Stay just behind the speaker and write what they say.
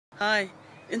Hi,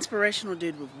 inspirational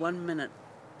dude with 1 minute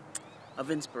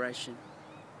of inspiration.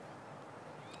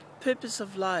 Purpose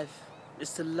of life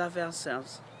is to love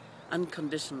ourselves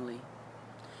unconditionally.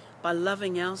 By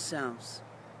loving ourselves,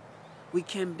 we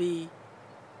can be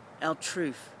our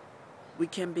truth. We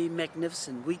can be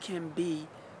magnificent. We can be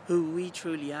who we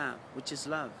truly are, which is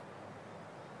love.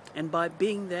 And by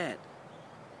being that,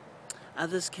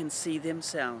 others can see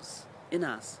themselves in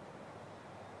us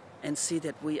and see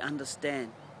that we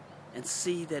understand and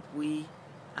see that we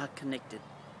are connected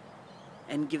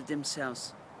and give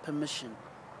themselves permission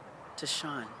to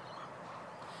shine.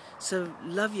 So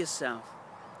love yourself.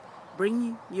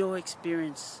 Bring your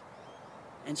experience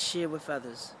and share with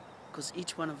others, because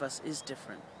each one of us is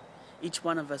different. Each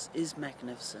one of us is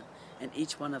magnificent, and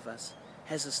each one of us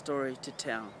has a story to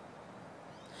tell.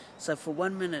 So for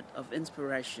 1 minute of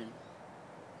inspiration,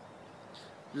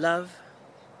 love,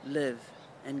 live,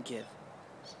 and give.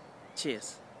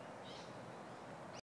 Cheers.